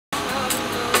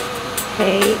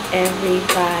Hey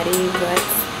everybody,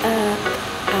 what's up?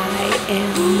 I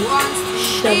am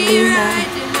Shalina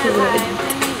Hood.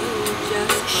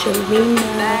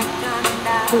 Shalina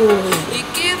Hood.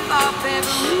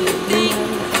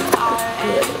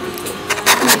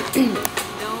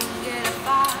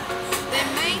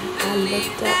 I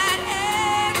looked up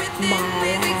my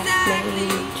last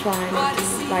name trying to do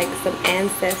like some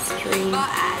ancestry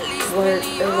work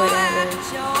or whatever.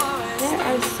 There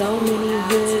are so many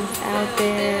hoods out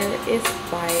there. It's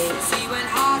like,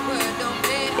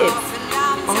 it's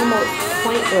almost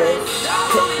pointless.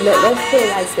 Let's put it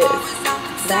like this.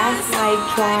 That's like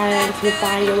trying to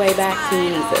find your way back to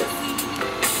Jesus.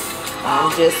 I'm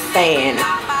just saying.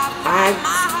 I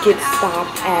get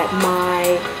stopped at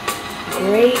my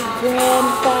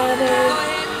great-grandfather.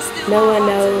 No one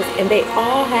knows. And they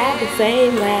all have the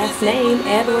same last name,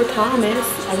 Edward Thomas.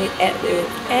 I mean,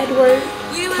 Edward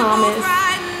Thomas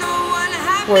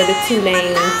were the two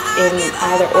names in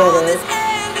either order.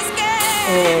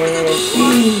 And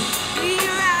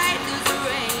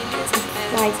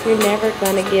like, you're never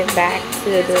gonna get back to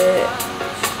the,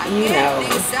 you know,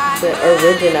 the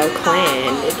original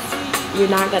clan. You're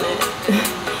not gonna.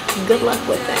 Good luck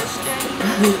with that.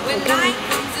 Okay.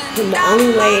 And the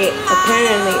only way,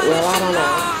 apparently, well, I don't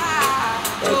know.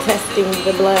 They're testing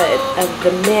the blood of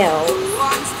the male.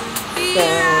 So,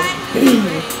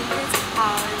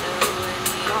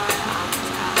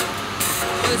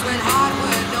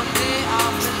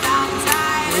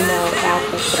 you know, about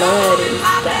the blood and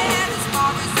stuff.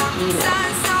 You know,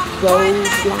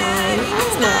 rose line. I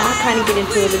don't know. I'll kind of get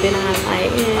into it, but then I'm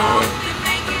like,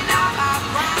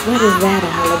 what is that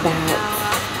all about?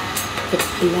 The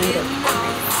blood of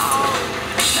Christ.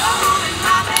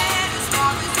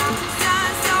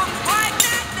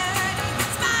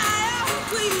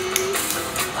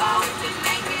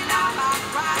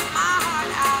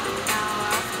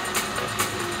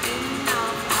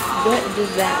 What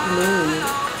does that mean?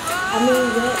 I mean,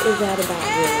 what is that about,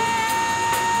 really?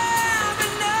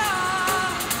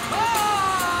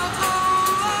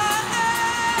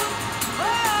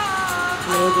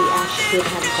 Maybe I should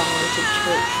have gone to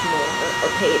church more or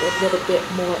paid a little bit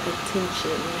more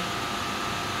attention.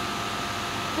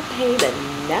 I paid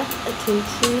enough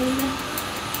attention.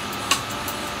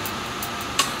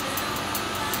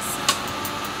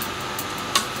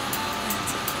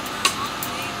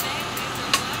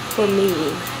 For me,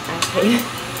 I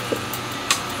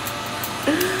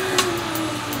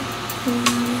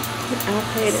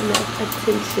paid enough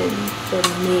attention for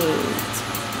me.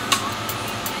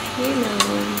 You know,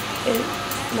 it,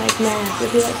 like math, if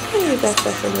you're like, hey, that's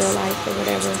stuff in real life or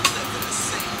whatever.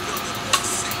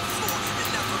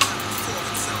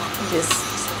 Just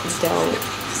don't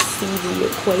see the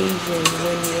equation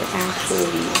when you're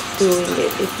actually doing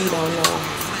it if you don't know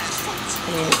how.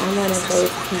 And I'm one of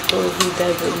those people who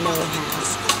doesn't know how.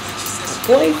 A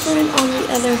boyfriend, on the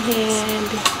other hand,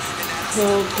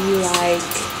 he'll be like,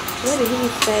 what did he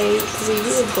say? He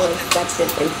was doing something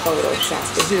in Photoshop.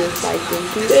 And he was like,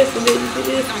 just do this, and then you do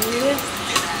this, and do this.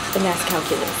 And that's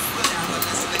calculus.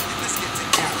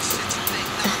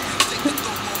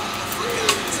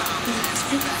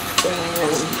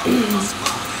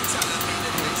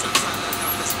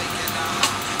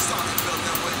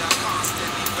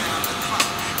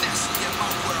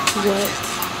 What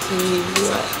do you do?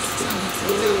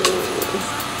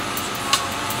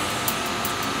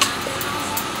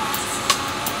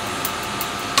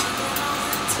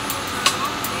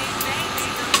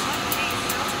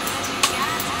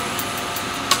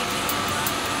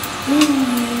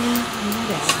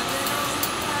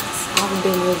 I've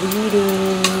been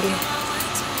reading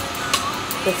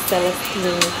the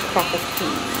Celestine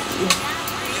Prophecy,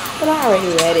 but I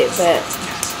already read it, but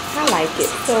I like it,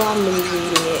 so I'm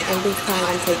rereading it, and this time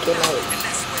I'm taking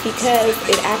notes, because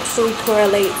it actually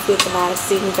correlates with a lot of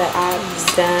things that I've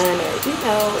done, or, you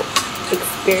know,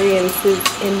 experiences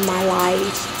in my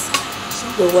life,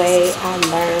 the way I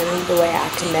learn, the way I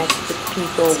connect with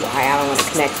people, why I don't want to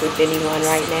connect with anyone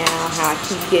right now, how I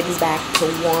keep getting back to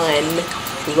one,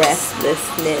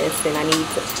 restlessness, and I need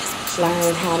to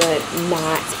learn how to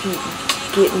not keep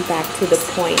getting back to the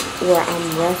point where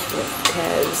I'm restless,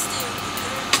 because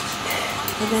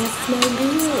that's no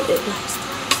good.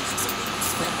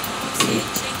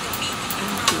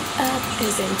 I'll be up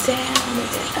and then down and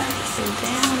then up and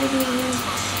down again.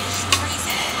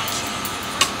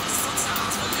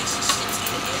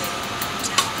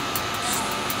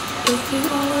 If you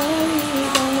are worried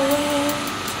about where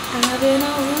I've been or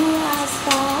who I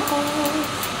saw,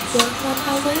 what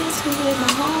I went to with my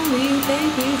homie,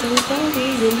 baby, don't worry,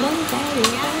 you know that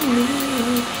it's on me.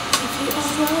 If you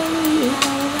are worried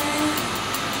about where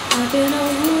been a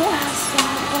who I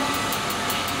saw.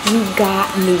 You Got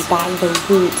Me by The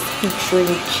Roots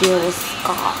featuring Jill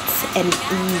Scott and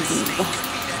Eve.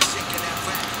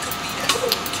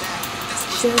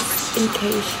 Just in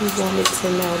case you wanted to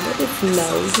know, but if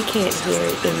no, you can't hear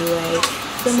it anyway.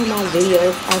 Some of my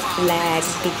videos are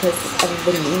flagged because of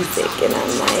the music, and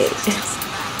I'm like,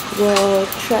 well,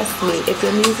 trust me, if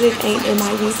your music ain't in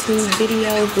my YouTube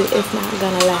videos, it's not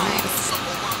gonna last,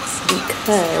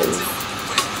 because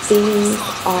things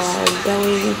are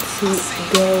going to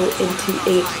go into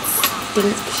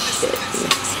extinction,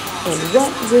 and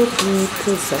what will be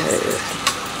preserved?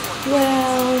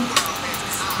 Well,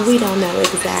 we don't know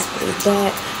exactly,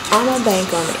 but I'm a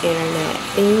bank on the internet.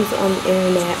 Things on the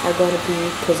internet are going to be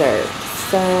preserved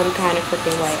some kind of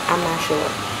freaking way. I'm not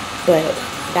sure, but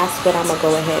that's what I'm going to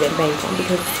go ahead and bank on,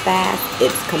 because it's fast,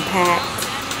 it's compact,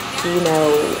 you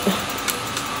know,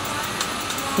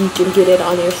 you can get it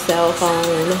on your cell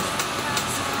phone.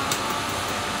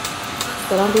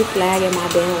 So don't be flagging my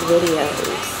damn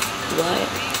videos. What?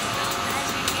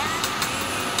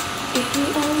 If you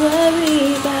don't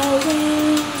worry about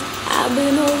when I've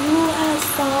been on who I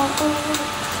saw,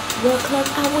 what club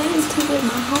I went to with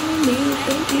my homies,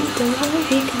 baby, don't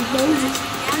worry, cause no, you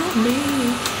got me.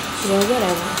 Well,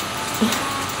 whatever.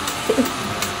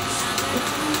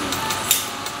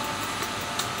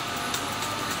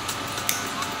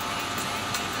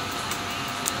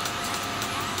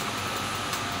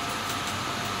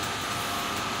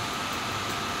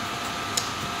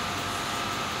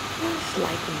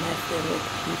 Like messing with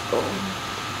people,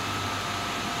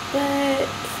 but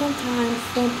sometimes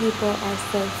some people are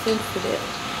so sensitive,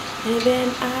 and then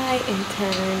I in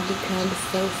turn become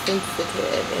so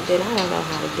sensitive, and then I don't know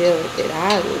how to deal with it.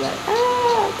 I was like,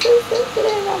 I'm too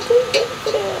sensitive, I'm too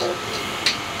sensitive.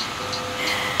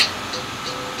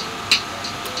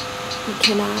 You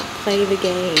cannot play the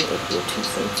game if you're too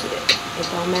sensitive. It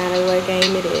don't matter what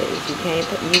game it is. You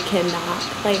cannot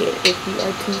play it if you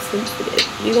are too sensitive.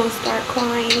 You're gonna start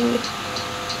crying.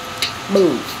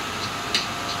 Move.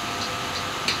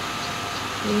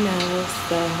 You know,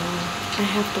 so I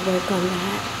have to work on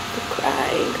that. The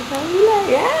crying, because I'm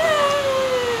like,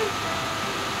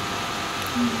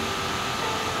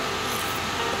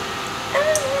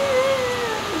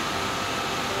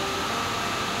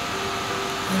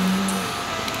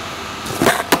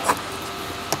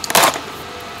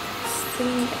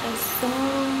 sing a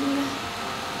song.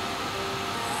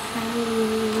 I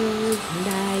was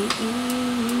naive.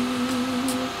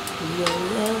 Your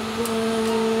love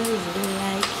was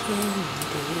like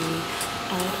candy,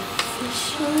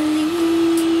 artificially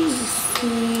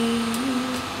sweet.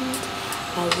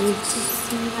 I would just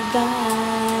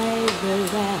survive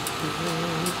around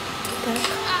the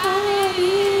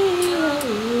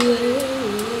away,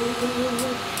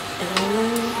 and I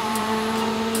learned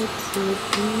how to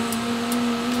be.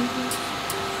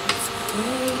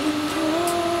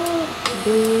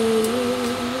 And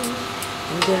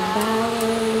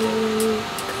devour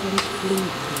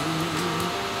completely.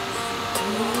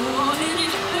 Oh, and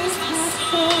it hurts my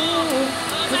soul,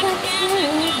 'cause I can't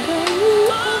believe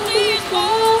all these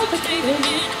walls are caving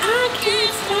in. I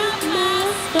can't stop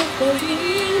myself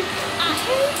believing. I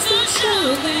hate to show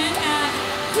that I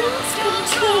lost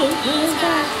control, 'cause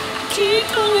I keep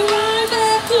going right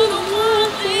back to the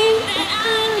one thing that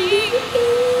I need to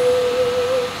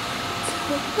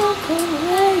walk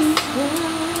away from.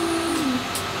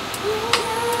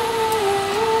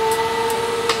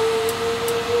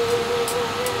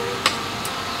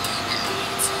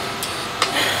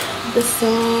 The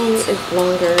song is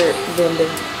longer than the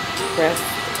rest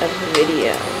of the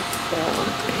video, so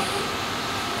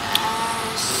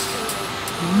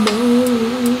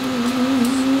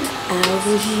I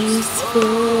was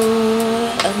useful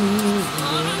a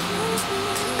moment,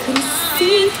 couldn't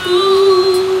see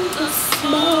through the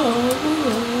smoke.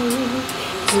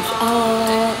 It's all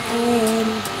an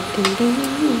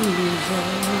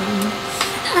illusion.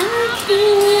 I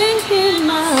can't get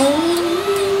my own.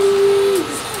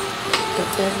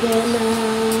 But then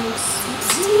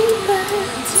deeper,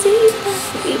 deeper,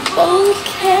 we both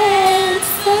can't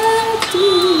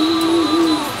subdue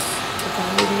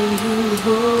without you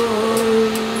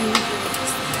home.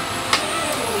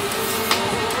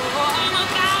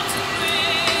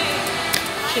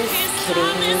 Just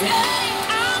kidding.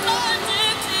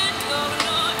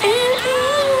 And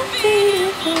I'm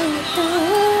feeling for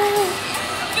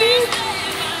you. It's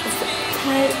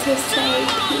hard to say.